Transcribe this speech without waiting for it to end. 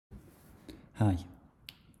Hi,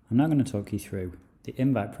 I'm now going to talk you through the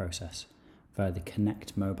invite process via the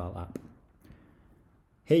Connect mobile app.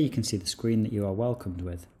 Here you can see the screen that you are welcomed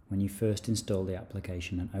with when you first install the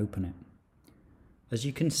application and open it. As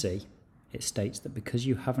you can see, it states that because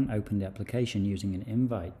you haven't opened the application using an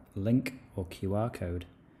invite, link or QR code,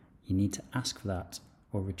 you need to ask for that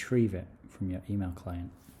or retrieve it from your email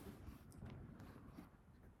client.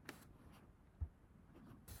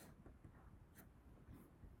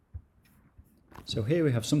 So here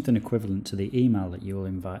we have something equivalent to the email that you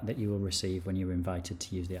will receive when you're invited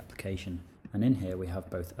to use the application. And in here we have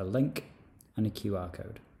both a link and a QR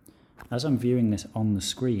code. As I'm viewing this on the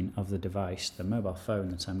screen of the device, the mobile phone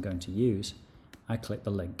that I'm going to use, I click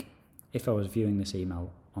the link. If I was viewing this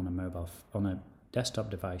email on a desktop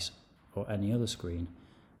device or any other screen,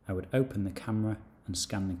 I would open the camera and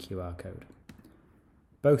scan the QR code.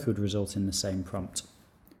 Both would result in the same prompt.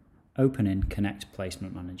 Open in Connect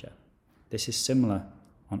Placement Manager. This is similar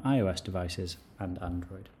on iOS devices and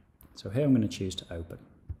Android. So here I'm going to choose to open.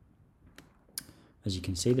 As you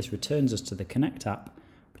can see, this returns us to the Connect app,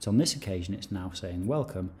 but on this occasion it's now saying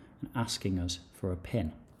welcome and asking us for a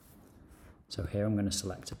PIN. So here I'm going to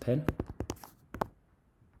select a PIN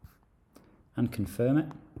and confirm it.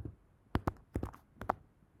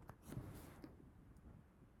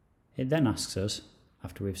 It then asks us,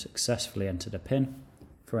 after we've successfully entered a PIN,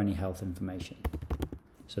 for any health information.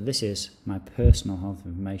 So this is my personal health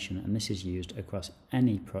information, and this is used across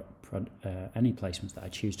any placements that I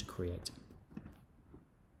choose to create.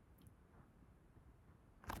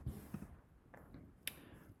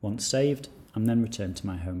 Once saved, I'm then returned to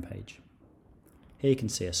my home page. Here you can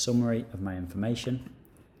see a summary of my information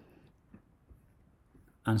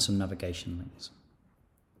and some navigation links.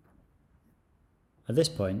 At this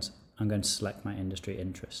point, I'm going to select my industry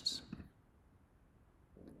interests.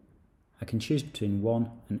 I can choose between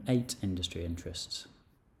 1 and 8 industry interests.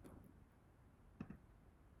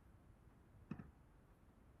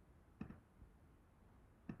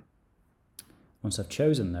 Once I've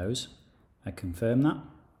chosen those, I confirm that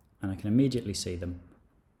and I can immediately see them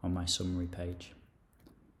on my summary page.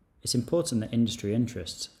 It's important that industry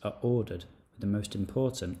interests are ordered with the most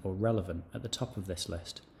important or relevant at the top of this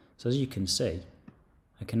list. So as you can see,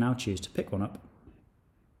 I can now choose to pick one up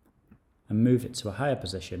and move it to a higher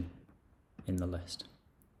position in the list.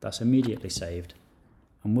 That's immediately saved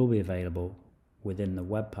and will be available within the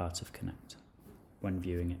web part of Connect when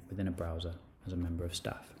viewing it within a browser as a member of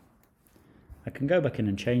staff. I can go back in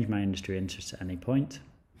and change my industry interest at any point.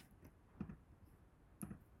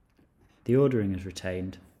 The ordering is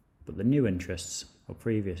retained, but the new interests or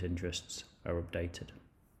previous interests are updated.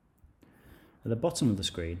 At the bottom of the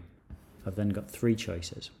screen, I've then got 3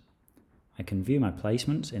 choices. I can view my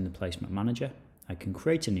placements in the Placement Manager, I can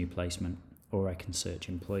create a new placement, or I can search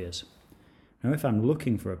employers. Now if I'm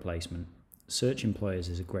looking for a placement, search employers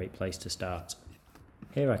is a great place to start.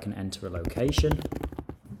 Here I can enter a location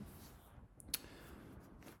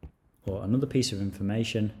or another piece of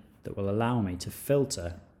information that will allow me to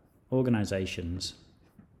filter organisations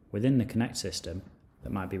within the Connect system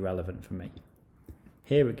that might be relevant for me.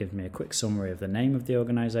 Here it gives me a quick summary of the name of the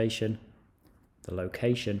organisation, the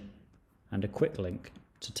location, and a quick link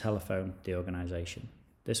to telephone the organisation.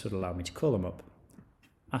 This would allow me to call them up,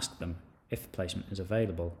 ask them if the placement is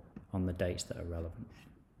available on the dates that are relevant.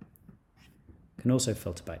 I can also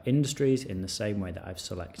filter by industries in the same way that I've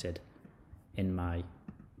selected in my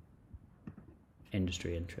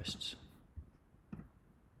industry interests.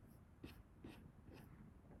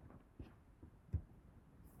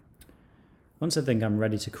 Once I think I'm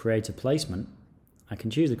ready to create a placement, I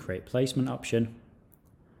can choose the Create Placement option,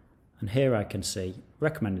 and here I can see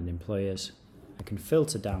recommended employers. I can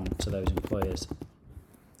filter down to those employers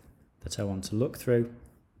that I want to look through.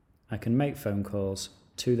 I can make phone calls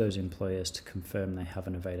to those employers to confirm they have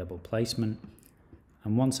an available placement,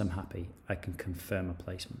 and once I'm happy, I can confirm a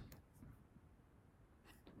placement.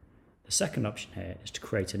 The second option here is to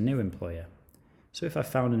create a new employer. So if I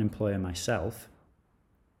found an employer myself,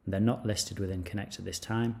 and they're not listed within Connect at this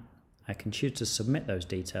time, I can choose to submit those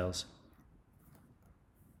details,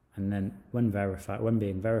 and then when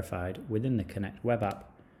being verified within the Connect web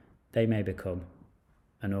app, they may become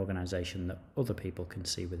an organisation that other people can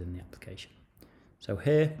see within the application. So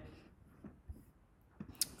here,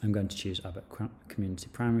 I'm going to choose Abbott Community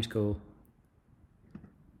Primary School,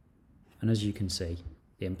 and as you can see,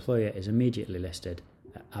 the employer is immediately listed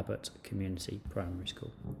at Abbott Community Primary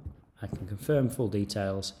School. I can confirm full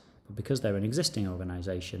details, but because they're an existing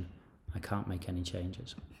organisation, I can't make any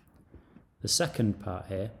changes. The second part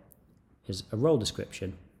here is a role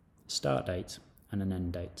description, start date and an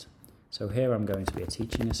end date. So here I'm going to be a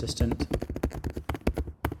teaching assistant.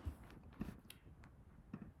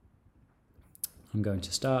 I'm going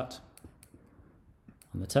to start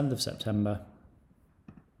on the 10th of September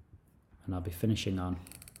and I'll be finishing on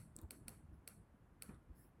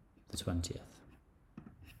the 20th.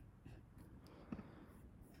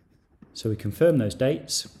 So we confirm those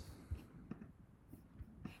dates.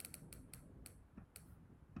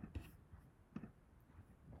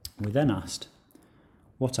 We then asked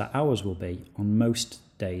what our hours will be on most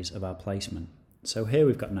days of our placement. So here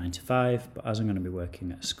we've got 9 to 5, but as I'm going to be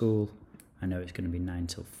working at school, I know it's going to be 9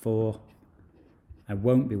 till 4. I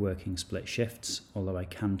won't be working split shifts, although I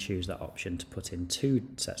can choose that option to put in 2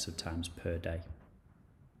 sets of times per day.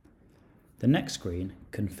 The next screen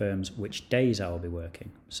confirms which days I will be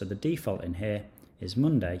working. So the default in here is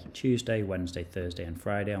Monday, Tuesday, Wednesday, Thursday and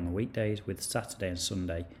Friday on the weekdays, with Saturday and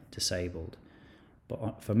Sunday disabled.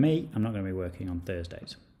 But for me, I'm not going to be working on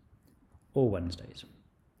Thursdays or Wednesdays.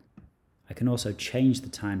 I can also change the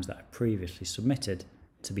times that I previously submitted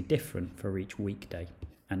to be different for each weekday.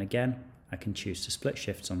 And again, I can choose to split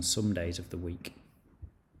shifts on some days of the week.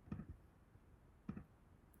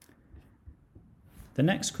 The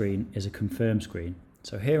next screen is a confirm screen.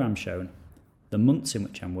 So here I'm shown the months in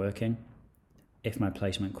which I'm working. If my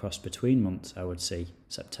placement crossed between months, I would see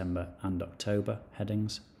September and October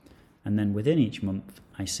headings. And then within each month,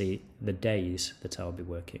 I see the days that I'll be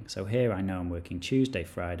working. So here I know I'm working Tuesday,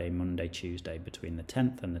 Friday, Monday, Tuesday between the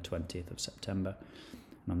 10th and the 20th of September.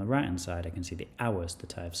 And on the right-hand side, I can see the hours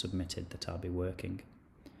that I have submitted that I'll be working.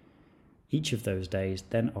 Each of those days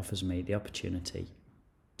then offers me the opportunity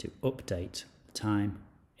to update the time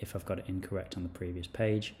if I've got it incorrect on the previous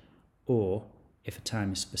page, or if a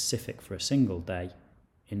time is specific for a single day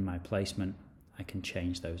in my placement, I can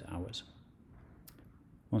change those hours.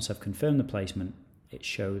 Once I've confirmed the placement, it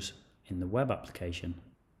shows in the web application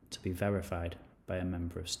to be verified by a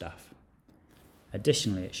member of staff.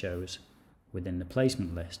 Additionally, it shows within the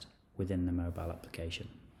placement list within the mobile application.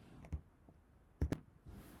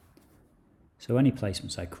 So any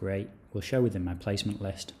placements I create will show within my placement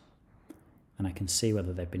list, and I can see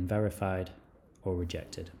whether they've been verified or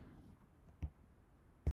rejected.